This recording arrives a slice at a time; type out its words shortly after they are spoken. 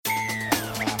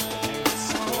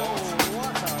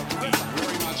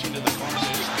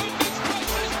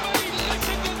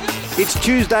It's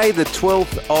Tuesday, the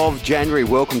 12th of January.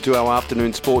 Welcome to our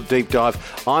afternoon sport deep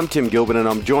dive. I'm Tim Gilbert and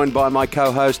I'm joined by my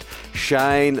co-host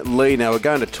Shane Lee. Now, we're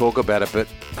going to talk about it, but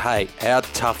hey, how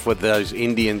tough were those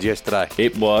Indians yesterday?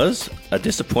 It was a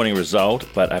disappointing result,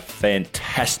 but a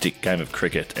fantastic game of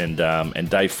cricket and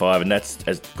day 5, and that's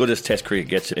as good as Test cricket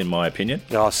gets, in my opinion.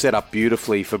 Oh, set up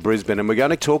beautifully for Brisbane. And we're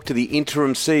going to talk to the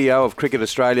interim CEO of Cricket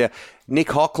Australia, Nick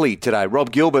Hockley, today.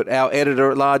 Rob Gilbert, our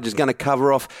editor-at-large, is going to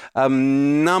cover off a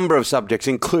number of subjects,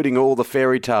 including all the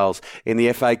fairy tales in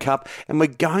the FA Cup. And we're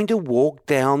going to walk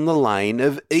down the lane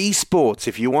of esports.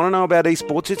 If you want to know about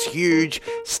esports, it's huge.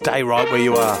 Stay right where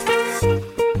you are.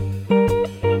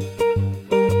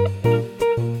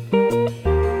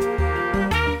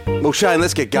 Well, Shane,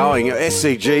 let's get going.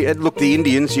 SCG, look, the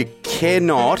Indians, you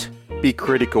cannot be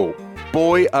critical.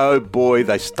 Boy, oh boy,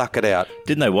 they stuck it out.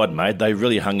 Didn't they what, mate? They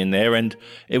really hung in there, and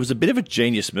it was a bit of a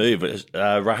genius move.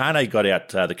 Rahane got out,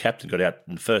 the captain got out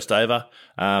in the first over,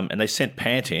 and they sent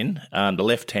Pant in, the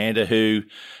left-hander, who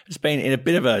has been in a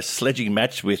bit of a sledging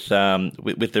match with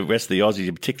the rest of the Aussies,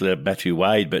 in particular Matthew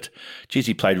Wade, but geez,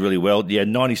 he played really well. He had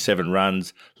 97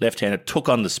 runs, left-hander, took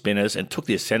on the spinners and took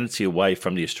the ascendancy away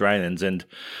from the Australians. And,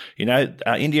 you know,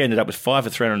 India ended up with 5 for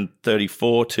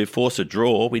 334 to force a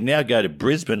draw. We now go to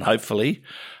Brisbane, hopefully,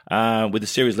 with the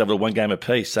series level of 1 game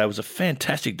apiece. So it was a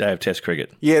fantastic day of Test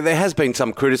cricket. Yeah, there has been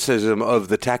some criticism of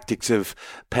the tactics of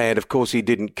Pant. Of course, he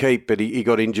didn't keep, but he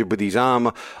got injured with his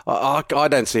arm. I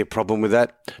don't see a problem with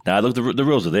that. No, look, the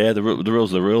rules are there. The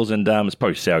rules are the rules, and it's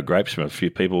probably sour grapes from a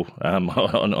few people on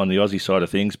the Aussie side of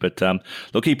things. But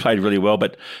look, he played really well.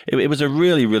 But it was a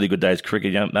really, really good day's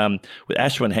cricket. With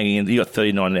Ashwin hanging in, he got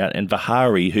 39 out, and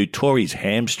Vihari, who tore his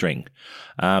hamstring,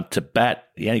 to bat,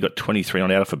 he only got 23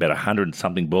 on out of about 100 and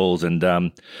something balls. And,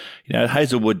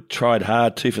 Hazelwood tried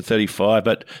hard, 2 for 35,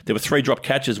 but there were 3 drop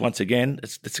catches once again.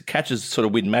 It's a catches sort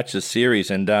of win matches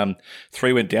series, and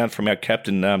 3 went down from our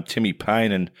captain, Timmy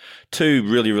Payne, and 2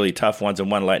 really, really tough ones and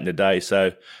 1 late in the day.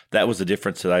 So that was the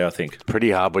difference today, I think.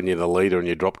 Pretty hard when you're the leader and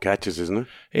you drop catches, isn't it?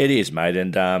 It is, mate.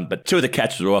 And but 2 of the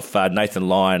catches were off Nathan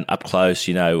Lyon up close,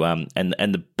 and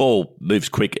the ball moves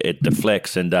quick, it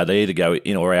deflects, and they either go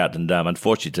in or out. And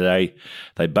unfortunately today,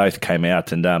 they both came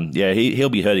out. And he'll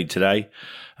be hurting today.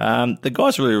 The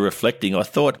guys were really reflecting. I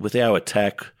thought with our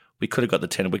attack, we could have got the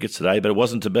 10 wickets today, but it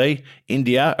wasn't to be.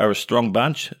 India are a strong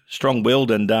bunch,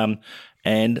 strong-willed,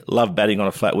 and love batting on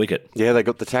a flat wicket. Yeah, they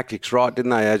got the tactics right,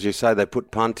 didn't they? As you say, they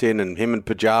put Punt in and him and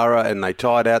Pujara, and they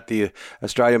tied out the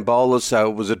Australian bowlers, so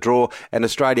it was a draw. And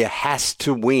Australia has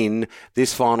to win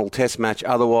this final Test match,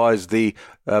 otherwise the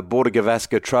Border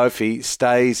Gavaskar Trophy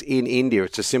stays in India.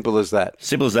 It's as simple as that.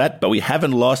 Simple as that, but we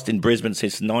haven't lost in Brisbane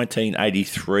since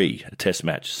 1983, a Test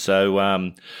match.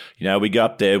 So, we go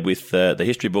up there with the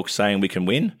history book saying we can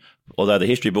win. Although the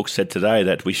history book said today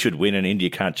that we should win and India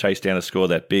can't chase down a score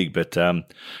that big. But, a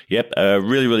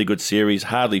really, really good series,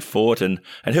 hardly fought. And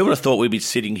who would have thought we'd be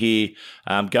sitting here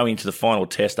going into the final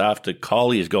Test after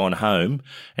Kohli has gone home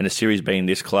and the series being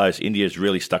this close? India's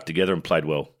really stuck together and played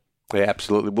well. Yeah,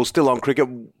 absolutely. Well, still on cricket,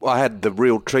 I had the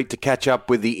real treat to catch up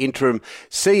with the interim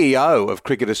CEO of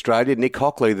Cricket Australia, Nick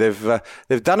Hockley.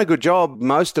 They've done a good job.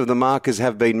 Most of the markers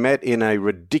have been met in a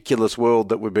ridiculous world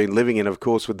that we've been living in, of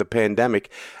course, with the pandemic.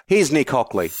 Here's Nick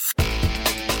Hockley.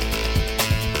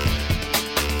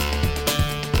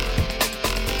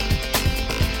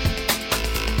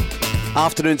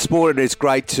 Afternoon sport, and it's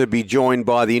great to be joined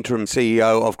by the interim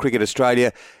CEO of Cricket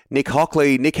Australia, Nick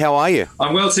Hockley. Nick, how are you?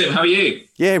 I'm well, Tim. How are you?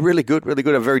 Yeah, really good, really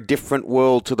good. A very different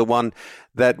world to the one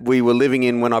that we were living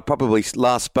in when I probably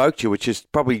last spoke to you, which is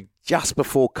probably just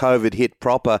before COVID hit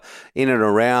proper, in and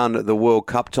around the World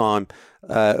Cup time,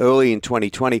 early in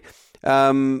 2020.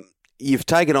 You've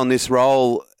taken on this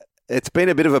role. It's been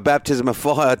a bit of a baptism of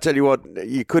fire. I tell you what,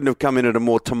 you couldn't have come in at a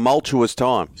more tumultuous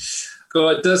time.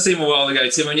 God, it does seem a while ago,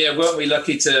 Tim. And weren't we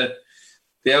lucky to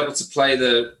be able to play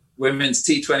the Women's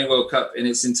T20 World Cup in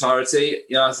its entirety?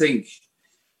 I think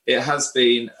it has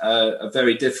been a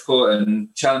very difficult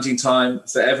and challenging time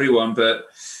for everyone. But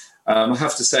I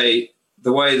have to say,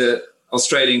 the way that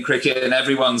Australian cricket and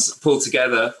everyone's pulled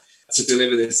together to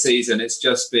deliver this season, it's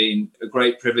just been a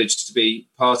great privilege to be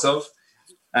part of.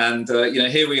 And,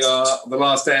 here we are, the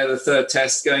last day of the 3rd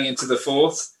Test, going into the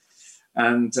 4th.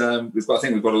 And I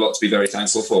think we've got a lot to be very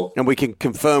thankful for. And we can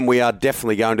confirm we are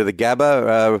definitely going to the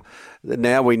Gabba.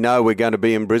 Now we know we're going to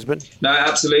be in Brisbane. No,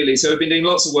 absolutely. So we've been doing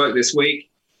lots of work this week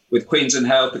with Queensland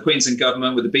Health, the Queensland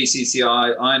Government, with the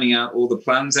BCCI, ironing out all the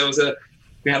plans.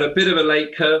 We had a bit of a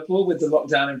late curveball with the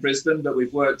lockdown in Brisbane, but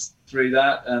we've worked through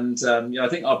that. And I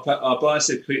think our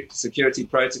biosecurity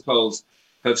protocols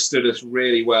have stood us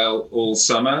really well all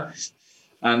summer.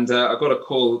 And I got a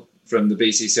call from the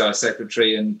BCCI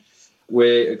secretary, and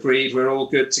we agreed we're all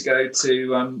good to go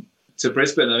to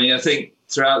Brisbane. I mean, I think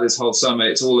throughout this whole summer,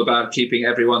 it's all about keeping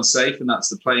everyone safe, and that's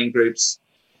the playing groups,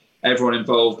 everyone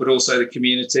involved, but also the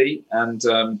community. And,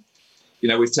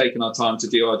 we've taken our time to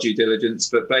do our due diligence,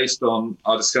 but based on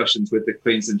our discussions with the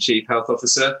Queensland Chief Health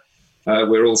Officer,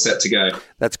 we're all set to go.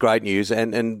 That's great news.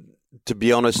 And to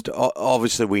be honest,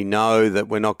 obviously we know that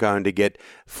we're not going to get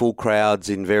full crowds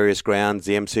in various grounds,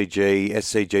 the MCG,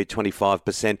 SCG,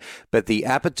 25%, but the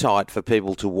appetite for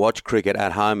people to watch cricket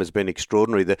at home has been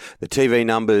extraordinary. The TV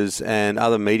numbers and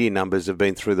other media numbers have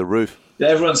been through the roof.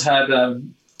 Everyone's had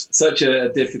such a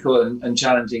difficult and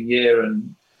challenging year,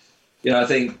 and I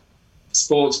think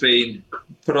sport's been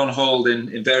put on hold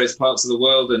in various parts of the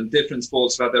world, and different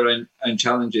sports have had their own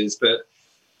challenges. But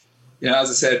as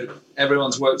I said,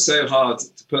 everyone's worked so hard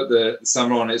to put the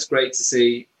summer on. It's great to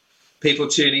see people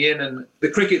tuning in, and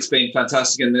the cricket's been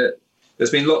fantastic. And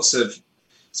there's been lots of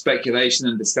speculation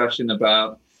and discussion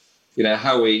about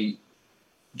how we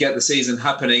get the season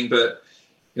happening. But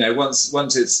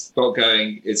once it's got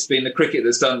going, it's been the cricket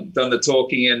that's done the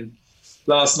talking. And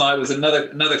last night was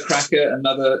another cracker,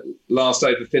 another last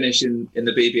over finish in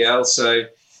the BBL. So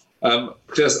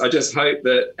I just hope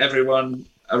that everyone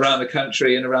around the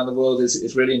country and around the world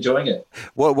is really enjoying it.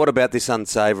 What about this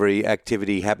unsavoury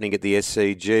activity happening at the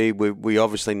SCG? We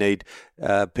obviously need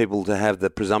people to have the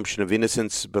presumption of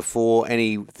innocence before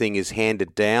anything is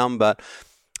handed down, but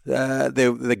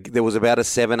there was about a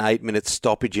 7-8 minute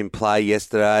stoppage in play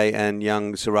yesterday, and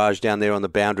young Siraj down there on the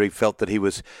boundary felt that he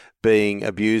was being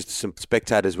abused. Some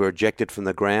spectators were ejected from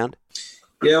the ground.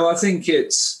 Yeah, well, I think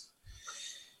it's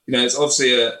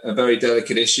obviously a very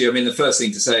delicate issue. I mean, the first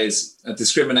thing to say is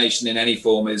discrimination in any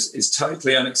form is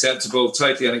totally unacceptable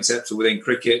within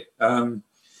cricket.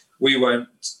 We won't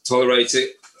tolerate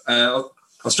it.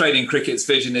 Australian cricket's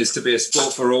vision is to be a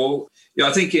sport for all.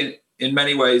 I think in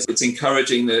many ways it's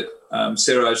encouraging that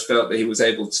Siraj felt that he was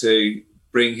able to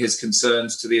bring his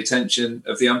concerns to the attention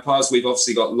of the umpires. We've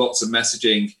obviously got lots of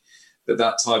messaging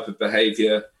that type of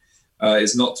behaviour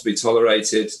is not to be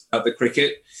tolerated at the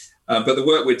cricket. But the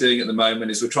work we're doing at the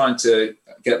moment is we're trying to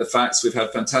get the facts. We've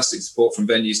had fantastic support from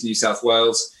Venues New South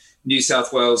Wales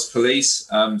Police.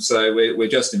 So we're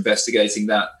just investigating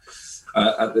that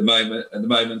at the moment. And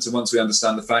once we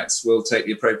understand the facts, we'll take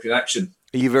the appropriate action.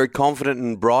 Are you very confident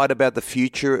and bright about the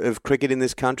future of cricket in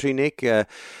this country, Nick? The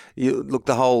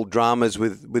whole dramas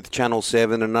with Channel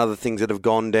 7 and other things that have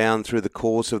gone down through the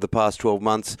course of the past 12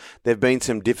 months, there have been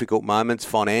some difficult moments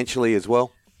financially as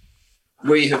well.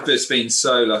 We have just been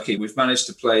so lucky. We've managed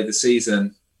to play the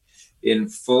season in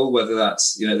full, whether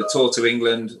that's the Tour to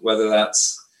England, whether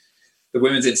that's the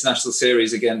Women's International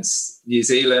Series against New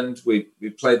Zealand. We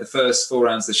played the first 4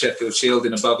 rounds of the Sheffield Shield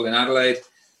in a bubble in Adelaide.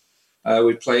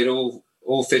 We played all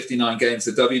 59 games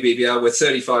of the WBBL. We're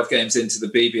 35 games into the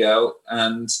BBL,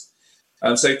 and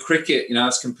so cricket,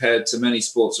 as compared to many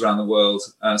sports around the world,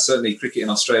 certainly cricket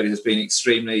in Australia has been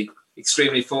extremely,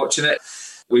 extremely fortunate.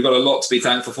 We've got a lot to be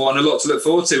thankful for and a lot to look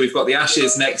forward to. We've got the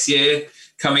Ashes next year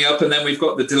coming up, and then we've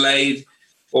got the delayed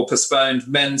or postponed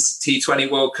Men's T20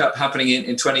 World Cup happening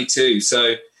in 22.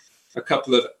 So a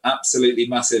couple of absolutely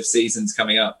massive seasons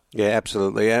coming up. Yeah,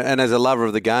 absolutely. And as a lover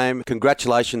of the game,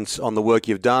 congratulations on the work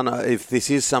you've done. If this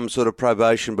is some sort of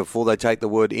probation before they take the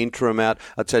word interim out,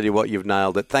 I'll tell you what, you've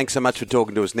nailed it. Thanks so much for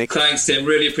talking to us, Nick. Thanks, Tim.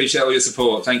 Really appreciate all your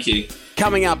support. Thank you.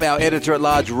 Coming up, our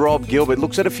editor-at-large, Rob Gilbert,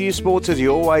 looks at a few sports as he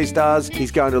always does.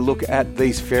 He's going to look at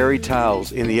these fairy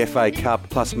tales in the FA Cup,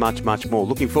 plus much, much more.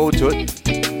 Looking forward to it.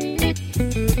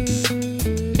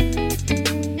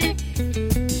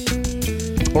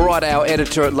 All right, our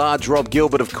editor-at-large, Rob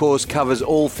Gilbert, of course, covers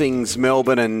all things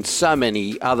Melbourne and so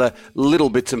many other little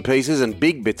bits and pieces and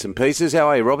big bits and pieces. How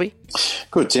are you, Robbie?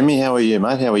 Good, Timmy. How are you,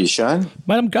 mate? How are you, Shane?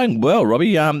 Mate, I'm going well,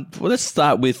 Robbie. Well, let's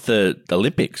start with the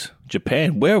Olympics.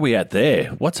 Japan, where are we at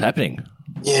there? What's happening?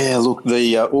 Yeah, look,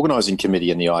 the organising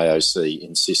committee and the IOC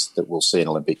insist that we'll see an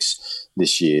Olympics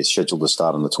this year, scheduled to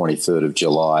start on the 23rd of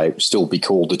July. It will still be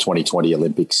called the 2020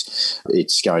 Olympics.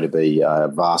 It's going to be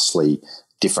vastly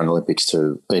different Olympics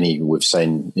to any we've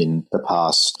seen in the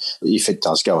past, if it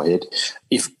does go ahead.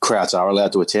 If crowds are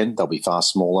allowed to attend, they'll be far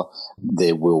smaller.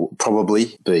 There will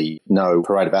probably be no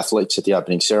parade of athletes at the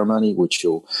opening ceremony, which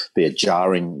will be a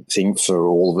jarring thing for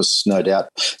all of us, no doubt.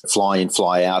 Fly in,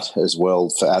 fly out as well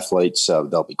for athletes.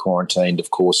 They'll be quarantined, of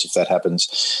course, if that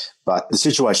happens. But the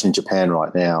situation in Japan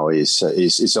right now is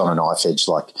on a knife edge,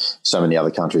 like so many other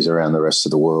countries around the rest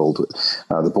of the world.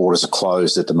 The borders are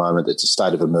closed at the moment. It's a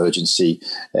state of emergency.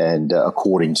 And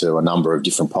according to a number of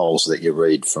different polls that you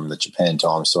read from the Japan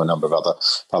Times to a number of other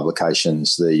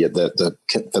publications, the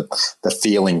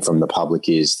feeling from the public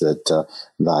is that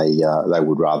they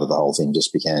would rather the whole thing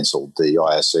just be cancelled. The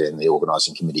IOC and the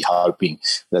organising committee hoping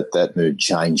that mood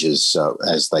changes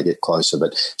as they get closer.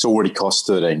 But it's already cost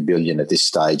 $13 billion at this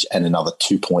stage, and another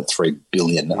 $2.3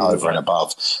 billion over and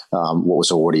above what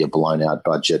was already a blown out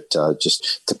budget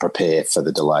just to prepare for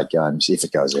the delayed games if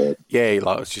it goes ahead. Yeah,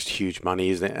 it's just huge money,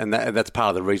 isn't it? And that's part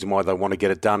of the reason why they want to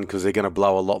get it done, because they're going to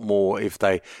blow a lot more if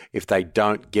they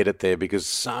don't get it there, because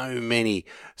so many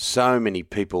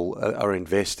people are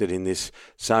invested in this,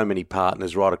 so many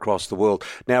partners right across the world.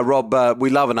 Now, Rob, we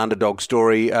love an underdog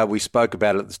story. We spoke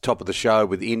about it at the top of the show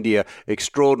with India.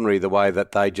 Extraordinary the way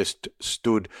that they just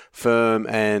stood firm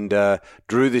and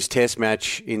drew this test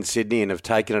match in Sydney and have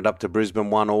taken it up to Brisbane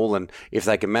 1-1. And if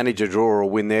they can manage a draw or a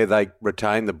win there, they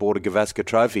retain the Border Gavaskar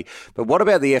Trophy. But what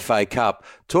about the FA Cup?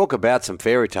 Talk about some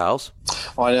fairy tales.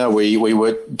 I know we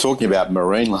were talking about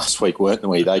Marine last week, weren't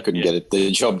we? They couldn't get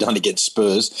the job done against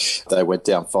Spurs. They went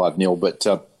down 5-0.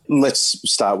 But let's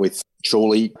start with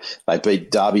Chorley. They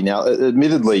beat Derby. Now,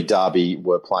 admittedly, Derby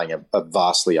were playing a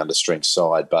vastly understrength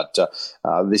side, but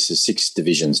this is 6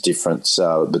 divisions difference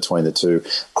between the two.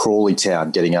 Crawley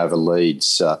Town getting over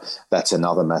Leeds, that's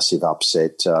another massive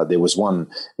upset. There was one,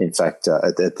 in fact,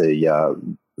 at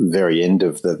the very end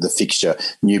of the fixture,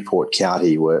 Newport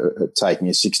County were taking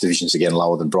it 6 divisions again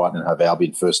lower than Brighton and Hove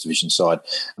Albion, first division side.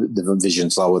 The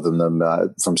divisions lower than them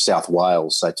from South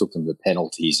Wales. They took them to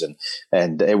penalties,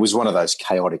 and it was one of those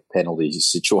chaotic penalty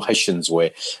situations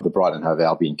where the Brighton and Hove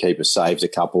Albion keeper saved a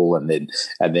couple, and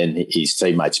then his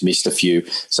teammates missed a few.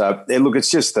 So look,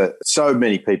 it's just that so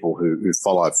many people who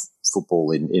follow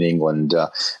football in England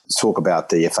talk about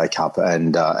the FA Cup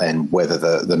and whether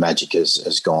the magic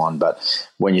has gone. But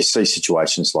when you see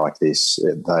situations like this,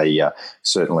 they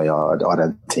certainly, I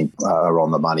don't think, are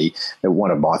on the money.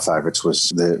 One of my favourites was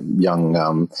the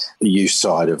young youth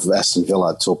side of Aston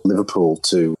Villa took Liverpool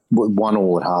to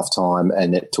 1-1 at half-time,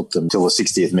 and it took them till the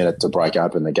 60th minute to break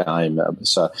open the game.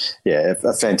 So, yeah,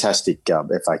 a fantastic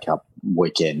FA Cup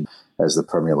weekend as the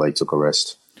Premier League took a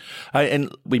rest.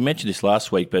 And we mentioned this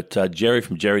last week, but Jerry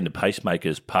from Jerry and the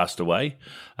Pacemakers passed away.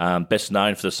 Best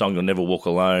known for the song "You'll Never Walk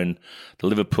Alone," the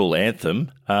Liverpool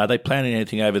anthem. Are they planning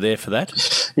anything over there for that?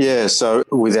 Yeah, so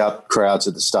without crowds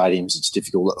at the stadiums, it's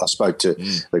difficult. I spoke to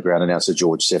the ground announcer,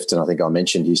 George Sefton. I think I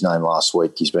mentioned his name last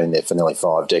week. He's been there for nearly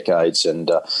 5 decades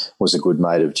and was a good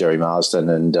mate of Jerry Marsden.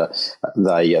 And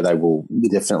they will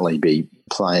definitely be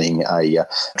playing a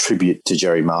tribute to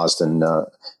Jerry Marsden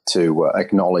to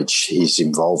acknowledge his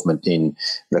involvement in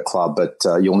the club. But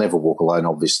You'll Never Walk Alone,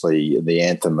 obviously, the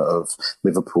anthem of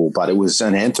Liverpool, but it was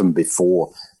an anthem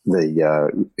before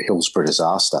the Hillsborough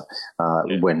disaster.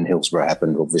 When Hillsborough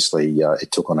happened, obviously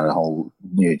it took on a whole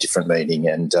new different meaning,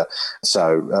 and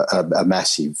so a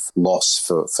massive loss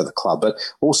for the club. But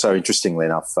also, interestingly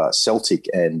enough, Celtic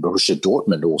and Borussia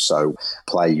Dortmund also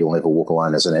play "You'll Never Walk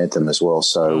Alone" as an anthem as well.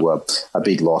 So a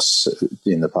big loss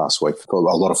in the past week for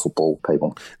a lot of football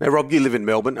people. Now, Rob, you live in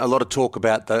Melbourne. A lot of talk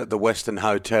about the Western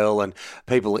Hotel and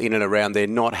people in and around there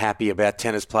not happy about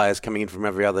tennis players coming in from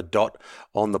every other dot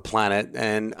on the planet,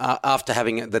 and after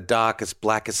having the darkest,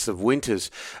 blackest of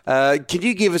winters. Can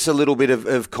you give us a little bit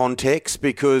of context?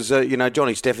 Because,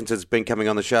 Johnny Stephenson's been coming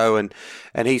on the show and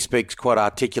he speaks quite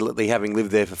articulately, having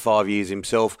lived there for 5 years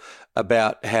himself,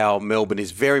 about how Melbourne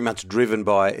is very much driven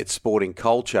by its sporting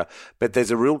culture, but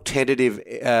there's a real tentative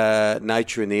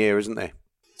nature in the air, isn't there?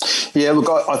 Yeah, look,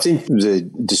 I think the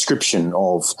description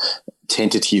of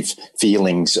tentative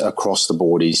feelings across the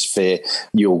board is fair.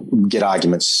 You'll get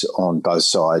arguments on both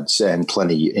sides and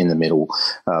plenty in the middle.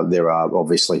 There are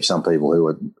obviously some people who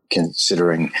are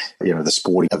considering, the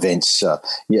sporting events,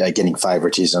 getting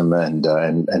favouritism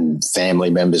and family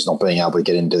members not being able to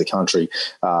get into the country,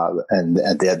 and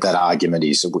that argument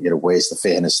is, where's the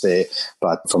fairness there?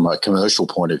 But from a commercial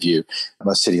point of view,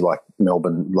 a city like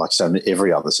Melbourne, like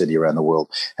every other city around the world,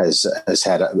 has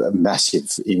had a massive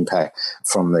impact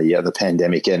from the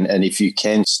pandemic, and if you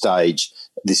can stage,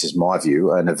 this is my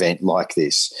view, an event like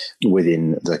this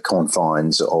within the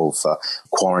confines of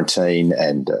quarantine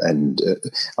and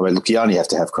look, you only have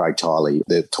to have Craig Tiley,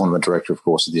 the tournament director, of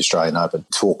course, of the Australian Open,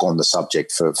 talk on the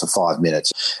subject for 5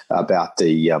 minutes about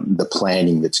the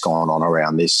planning that's gone on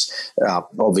around this.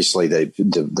 Obviously,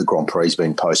 the Grand Prix has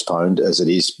been postponed as it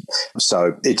is,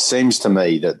 so it seems to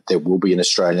me that there will be an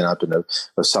Australian Open of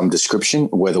some description,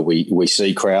 whether we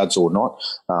see crowds or not.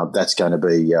 That's going to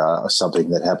be something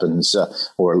that happens,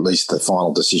 or at least the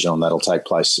final decision on that will take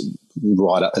place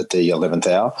right at the 11th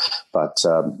hour. But,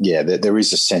 there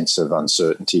is a sense of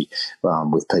uncertainty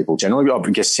with people generally. I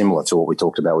guess similar to what we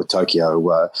talked about with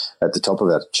Tokyo at the top of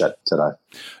our chat today.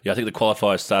 Yeah, I think the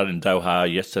qualifiers started in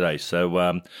Doha yesterday,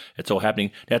 so it's all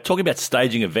happening. Now, talking about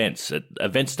staging events,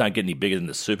 events don't get any bigger than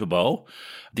the Super Bowl.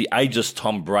 The ageless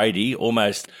Tom Brady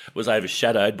almost was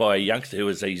overshadowed by a youngster who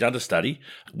was his understudy.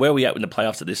 Where are we at in the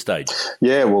playoffs at this stage?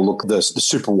 Yeah, well, look, the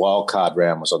Super Wildcard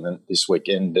round was on this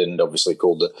weekend, and obviously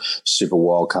called the Super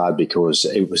Wildcard because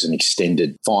it was an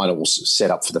extended finals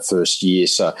set up for the first year.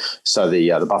 So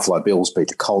the Buffalo Bills beat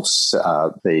the Colts,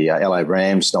 the LA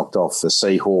Rams knocked off the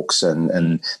Seahawks,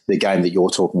 and the game that you're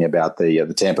talking about,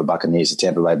 the Tampa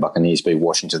Bay Buccaneers beat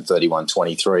Washington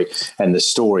 31-23. And the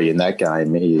story in that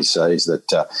game is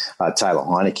that Taylor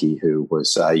Heineke, who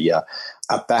was a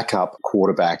backup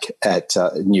quarterback at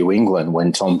New England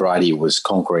when Tom Brady was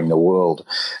conquering the world,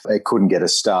 they couldn't get a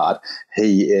start.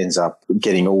 He ends up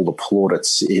getting all the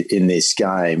plaudits in this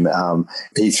game.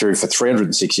 He threw for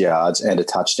 306 yards and a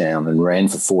touchdown and ran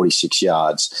for 46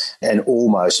 yards and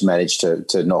almost managed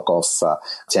to knock off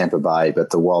Tampa Bay,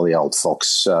 but the wily old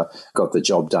fox got the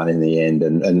job done in the end.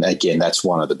 And again, that's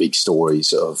one of the big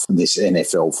stories of this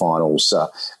NFL Finals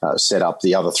set up.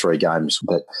 The other three games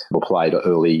that were played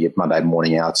early Monday morning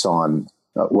our time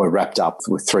were wrapped up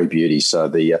with three beauties. So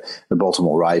the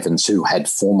Baltimore Ravens, who had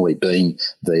formerly been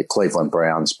the Cleveland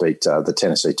Browns, beat the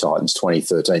Tennessee Titans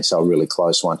 2013, so a really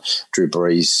close one. Drew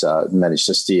Brees managed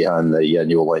to steer home the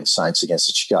New Orleans Saints against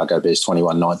the Chicago Bears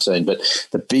 21-19. But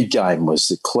the big game was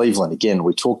the Cleveland. Again,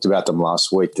 we talked about them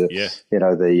last week. The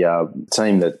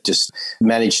team that just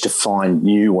managed to find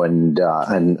new and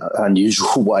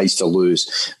unusual ways to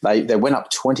lose. They went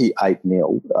up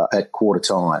 28-0 at quarter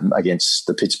time against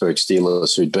the Pittsburgh Steelers,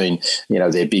 who'd been,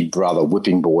 their big brother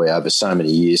whipping boy over so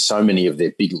many years. So many of their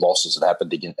big losses had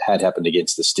happened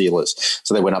against the Steelers.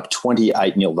 So they went up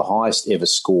 28-0, the highest ever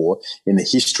score in the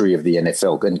history of the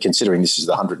NFL. And considering this is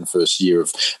the 101st year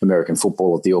of American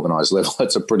football at the organised level,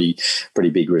 that's a pretty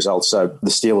big result. So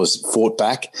the Steelers fought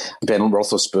back. Ben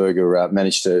Roethlisberger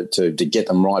managed to get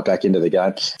them right back into the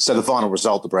game. So the final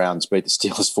result, the Browns beat the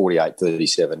Steelers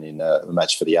 48-37 in a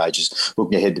match for the ages.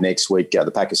 Looking ahead to next week, the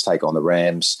Packers take on the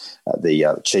Rams, the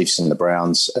Chiefs and the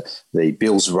Browns, the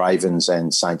Bills, Ravens,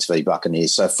 and Saints v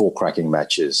Buccaneers. So 4 cracking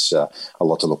matches, a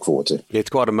lot to look forward to. Yeah, it's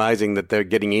quite amazing that they're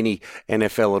getting any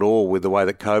NFL at all with the way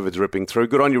that COVID's ripping through.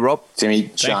 Good on you, Rob. Timmy,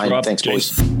 Shane, thanks,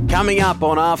 boys. Coming up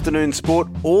on Afternoon Sport,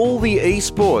 all the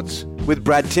esports with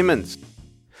Brad Timmins.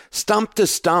 Stump to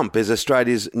Stump is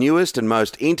Australia's newest and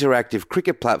most interactive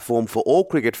cricket platform for all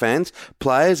cricket fans,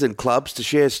 players and clubs to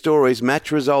share stories,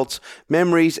 match results,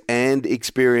 memories and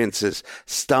experiences.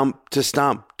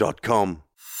 StumpToStump.com.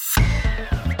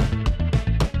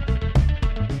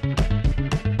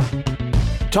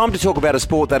 Time to talk about a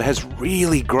sport that has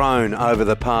really grown over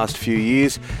the past few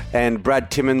years, and Brad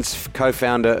Timmins,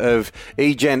 co-founder of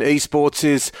eGen Esports,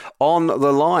 is on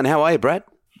the line. How are you, Brad?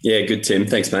 Yeah, good, Tim.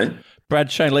 Thanks, mate. Brad,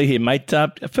 Shane Lee here, mate.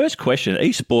 First question,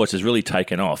 esports has really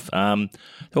taken off.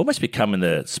 They're almost becoming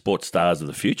the sports stars of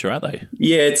the future, aren't they?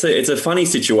 Yeah, it's a funny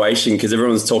situation because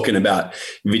everyone's talking about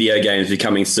video games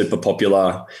becoming super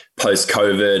popular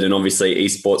post-COVID, and obviously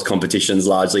esports competitions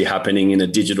largely happening in a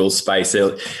digital space.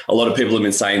 A lot of people have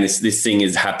been saying this thing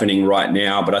is happening right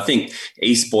now, but I think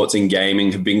esports and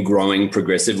gaming have been growing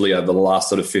progressively over the last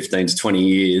sort of 15 to 20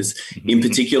 years, in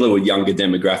particular with younger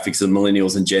demographics of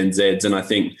millennials and Gen Zs. And I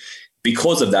think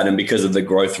because of that, and because of the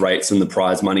growth rates and the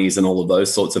prize monies and all of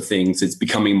those sorts of things, it's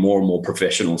becoming more and more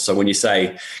professional. So when you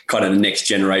say kind of the next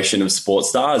generation of sports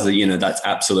stars, that's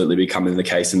absolutely becoming the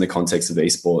case in the context of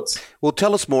esports. Well,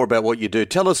 tell us more about what you do.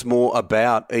 Tell us more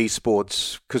about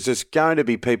esports, because there's going to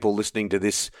be people listening to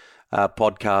this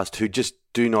podcast who just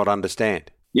do not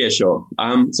understand. Yeah, sure.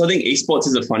 So I think esports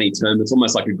is a funny term. It's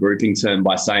almost like a grouping term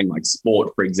by saying like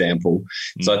sport, for example.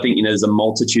 So I think, there's a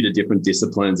multitude of different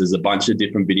disciplines. There's a bunch of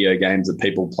different video games that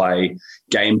people play.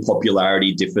 Game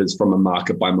popularity differs from a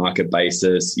market by market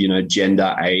basis,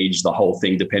 gender, age, the whole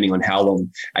thing, depending on how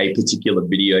long a particular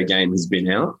video game has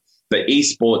been out. But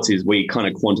esports is, we kind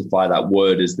of quantify that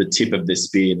word as the tip of the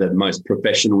spear, the most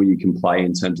professional you can play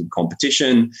in terms of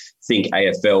competition. Think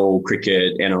AFL,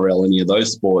 cricket, NRL, any of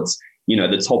those sports.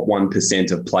 The top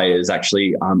 1% of players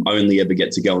actually only ever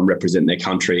get to go and represent their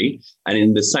country. And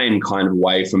in the same kind of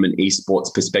way, from an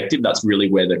esports perspective, that's really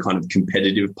where the kind of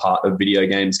competitive part of video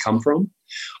games come from.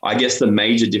 I guess the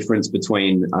major difference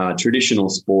between traditional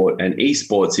sport and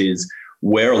esports is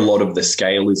where a lot of the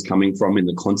scale is coming from in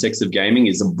the context of gaming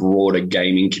is a broader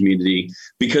gaming community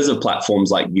because of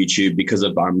platforms like YouTube, because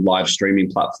of live streaming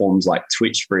platforms like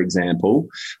Twitch, for example.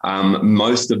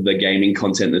 Most of the gaming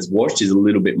content that's watched is a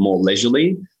little bit more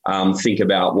leisurely. Think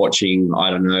about watching, I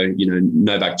don't know,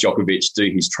 Novak Djokovic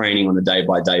do his training on a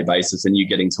day-by-day basis, and you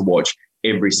getting to watch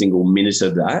every single minute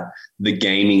of that. The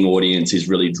gaming audience is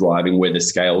really driving where the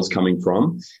scale is coming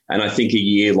from. And I think a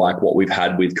year like what we've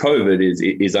had with COVID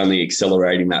is only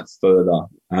accelerating that further.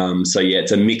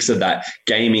 It's a mix of that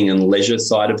gaming and leisure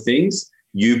side of things,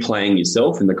 you playing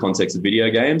yourself in the context of video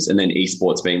games, and then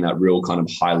esports being that real kind of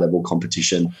high-level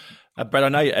competition. Brad, I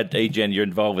know at EGen you're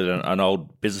involved with an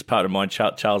old business partner of mine,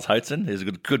 Charles Houghton, who's a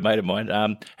good mate of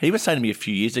mine. He was saying to me a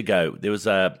few years ago there was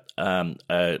a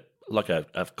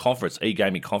conference,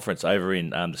 e-gaming conference over in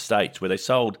the States where they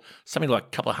sold something like a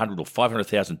couple of hundred or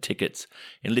 500,000 tickets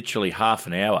in literally half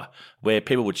an hour, where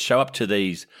people would show up to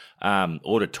these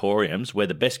auditoriums where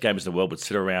the best gamers in the world would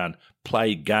sit around,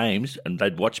 play games, and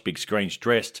they'd watch big screens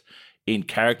dressed in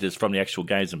characters from the actual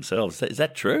games themselves. Is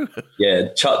that true? Yeah,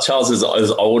 Charles is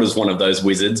as old as one of those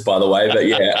wizards, by the way. But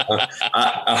yeah,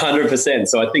 100%.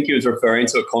 So I think he was referring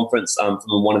to a conference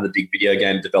from one of the big video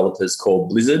game developers called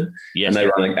Blizzard. Yes. And they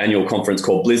run an annual conference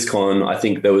called BlizzCon. I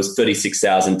think there was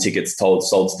 36,000 tickets sold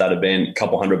to that event, a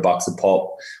couple $100 a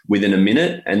pop within a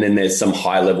minute. And then there's some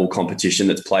high-level competition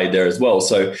that's played there as well.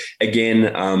 So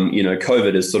again,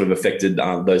 COVID has sort of affected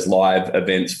those live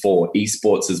events for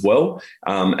esports as well.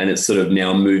 And it's sort of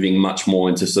now moving much more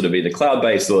into sort of either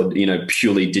cloud-based or,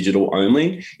 purely digital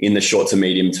only in the short to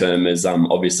medium term as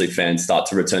obviously fans start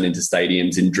to return into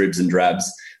stadiums in dribs and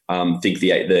drabs. Think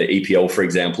the EPL, for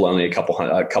example, only a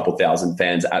couple thousand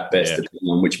fans at best, depending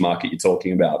on which market you're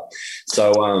talking about.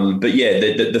 So,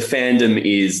 the fandom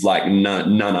is like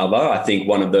none other. I think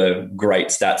one of the great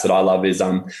stats that I love is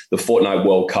the Fortnite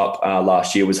World Cup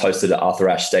last year was hosted at Arthur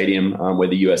Ashe Stadium, where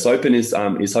the US Open is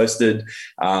hosted.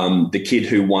 The kid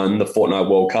who won the Fortnite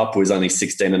World Cup was only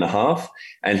 16 and a half,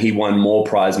 and he won more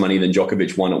prize money than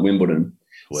Djokovic won at Wimbledon.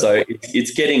 So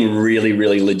it's getting really,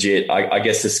 really legit. I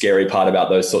guess the scary part about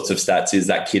those sorts of stats is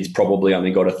that kid's probably only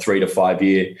got a 3 to 5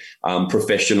 year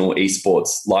professional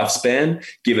esports lifespan,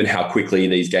 given how quickly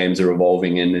these games are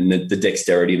evolving and the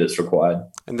dexterity that's required.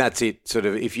 And that's it. Sort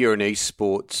of, if you're an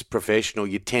esports professional,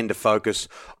 you tend to focus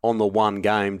on the one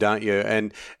game, don't you?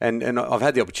 And I've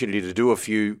had the opportunity to do a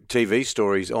few TV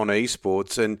stories on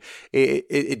esports, and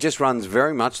it just runs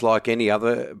very much like any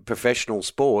other professional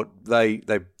sport. They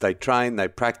train, they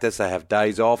practice, they have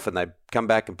days off, and they come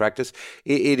back and practice.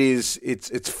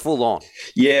 It's full on.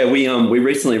 Yeah, we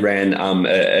recently ran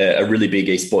a really big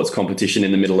esports competition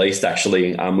in the Middle East,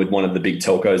 actually, with one of the big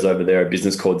telcos over there, a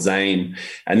business called Zain.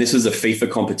 And this was a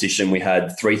FIFA competition. We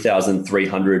had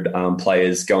 3,300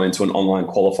 players go into an online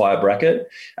qualifier bracket,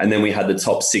 and then we had the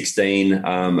top 16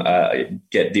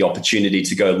 get the opportunity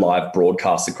to go live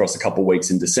broadcast across a couple of weeks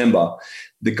in December.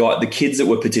 The kids that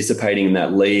were participating in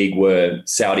that league were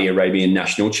Saudi Arabian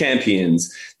national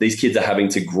champions. These kids are having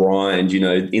to grind,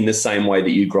 in the same way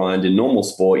that you grind in normal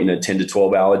sport, 10 to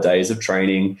 12 hour days of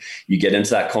training. You get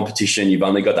into that competition. You've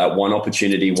only got that one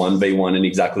opportunity, 1v1 in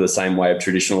exactly the same way of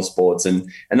traditional sports.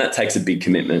 And that takes a big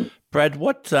commitment. Brad,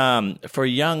 what for a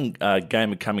young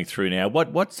gamer coming through now,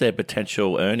 what's their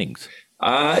potential earnings?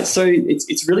 So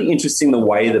it's really interesting the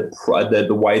way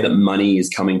that money is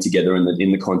coming together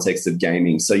in the context of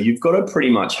gaming. So you've got to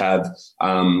pretty much have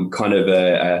kind of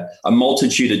a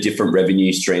multitude of different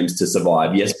revenue streams to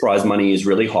survive. Yes, prize money is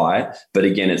really high, but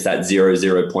again, it's that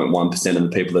 0.1% of the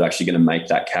people that are actually going to make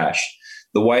that cash.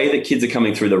 The way that kids are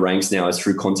coming through the ranks now is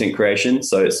through content creation.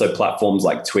 So platforms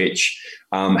like Twitch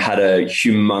had a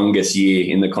humongous year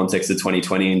in the context of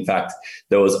 2020. In fact,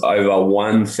 there was over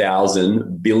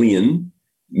 1,000 billion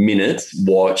minutes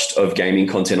watched of gaming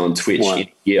content on Twitch in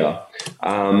a year.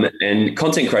 And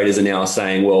content creators are now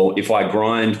saying, well, if I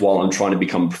grind while I'm trying to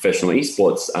become a professional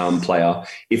esports player,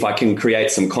 if I can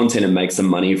create some content and make some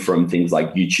money from things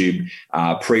like YouTube,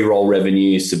 pre-roll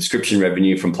revenue, subscription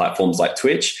revenue from platforms like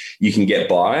Twitch, you can get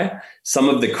by. Some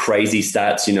of the crazy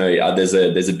stats,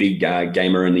 there's a big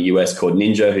gamer in the US called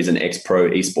Ninja, who's an ex-pro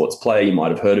esports player. You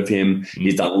might have heard of him.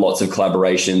 He's done lots of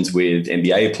collaborations with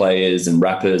NBA players and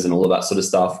rappers and all of that sort of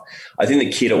stuff. I think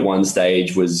the kid at one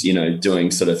stage was,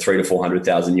 doing sort of 300,000 to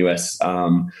 400,000 US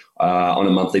on a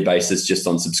monthly basis just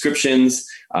on subscriptions,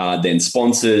 then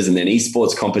sponsors, and then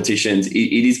esports competitions.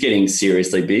 It is getting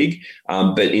seriously big,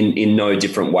 but in no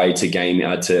different way to gaming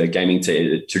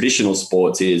to traditional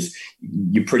sports is,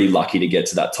 you're pretty lucky to get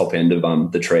to that top end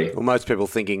of the tree. Well, most people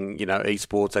thinking,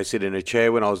 esports, they sit in a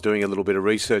chair. When I was doing a little bit of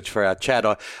research for our chat,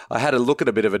 I had a look at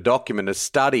a bit of a document, a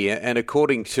study, and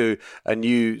according to a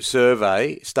new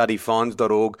survey,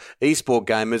 studyfinds.org, esport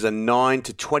gamers are 9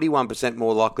 to 21%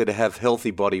 more likely to have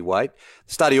healthy body weight.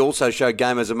 The study also showed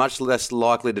gamers are much less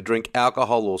likely to drink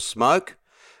alcohol or smoke.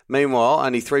 Meanwhile,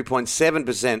 only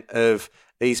 3.7% of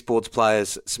esports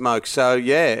players smoke. So,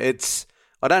 yeah,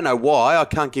 I don't know why. I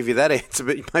can't give you that answer,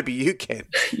 but maybe you can.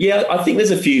 Yeah, I think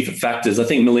there's a few factors. I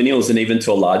think millennials and even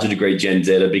to a larger degree Gen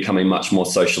Z are becoming much more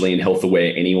socially and health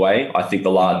aware anyway. I think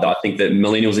that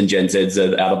millennials and Gen Zs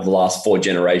are out of the last 4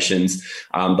 generations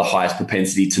the highest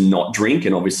propensity to not drink,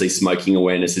 and obviously smoking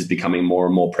awareness is becoming more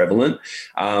and more prevalent.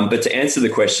 But to answer the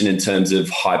question in terms of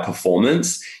high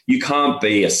performance, you can't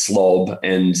be a slob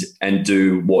and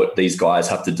do what these guys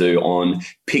have to do on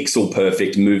pixel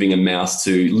perfect, moving a mouse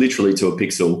literally to a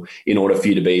pixel in order for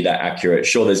you to be that accurate.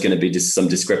 Sure, there's going to be just some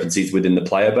discrepancies within the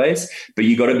player base, but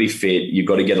you got to be fit, you've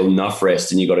got to get enough rest,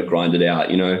 and you got to grind it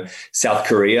out. South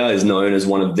Korea is known as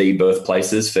one of the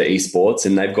birthplaces for esports,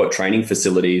 and they've got training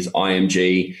facilities,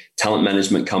 IMG, talent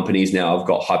management companies now have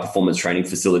got high performance training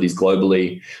facilities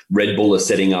globally. Red Bull are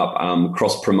setting up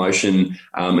cross promotion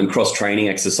and cross training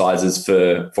exercises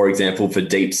for example, for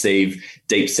deep sea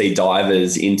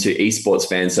divers into esports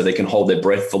fans, so they can hold their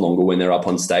breath for longer when they're up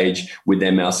on stage with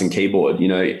their mouse and keyboard.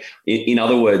 In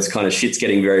other words, kind of shit's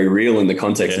getting very real in the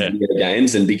context of video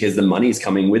games, and because the money's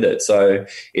coming with it. So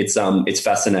it's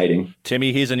fascinating.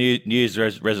 Timmy, here's a New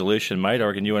Year's resolution, mate. I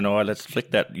reckon you and I, let's flick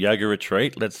that yoga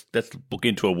retreat. Let's book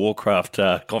into a Warcraft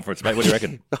conference, mate. What do you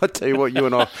reckon? I tell you what, you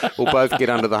and I will both get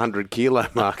under the 100 kilo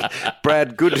mark.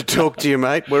 Brad, good to talk to you,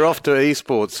 mate. We're off to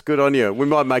esports. Good on you. We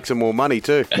might make some more money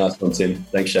too. Nice one, Tim.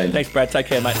 Thanks, Shane. Thanks, Brad. Take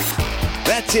care, mate.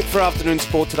 That's it for Afternoon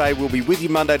Sport today. We'll be with you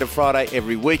Monday to Friday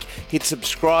every week. Hit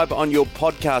subscribe on your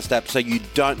podcast app so you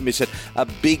don't miss it. A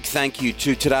big thank you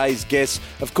to today's guests,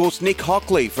 of course, Nick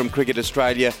Hockley from Cricket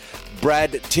Australia.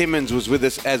 Brad Timmins was with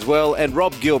us as well, and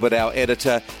Rob Gilbert, our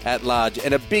editor at large.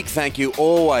 And a big thank you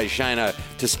always, Shano,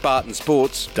 to Spartan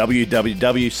Sports.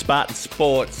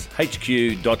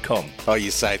 www.spartansportshq.com. Oh, you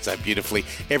say it so beautifully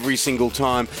every single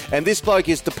time. And this bloke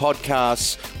is to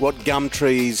podcasts what gum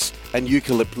trees and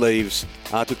eucalypt leaves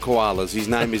are to koalas. His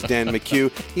name is Dan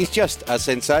McHugh. He's just a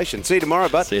sensation. See you tomorrow,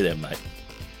 bud. See you then, mate.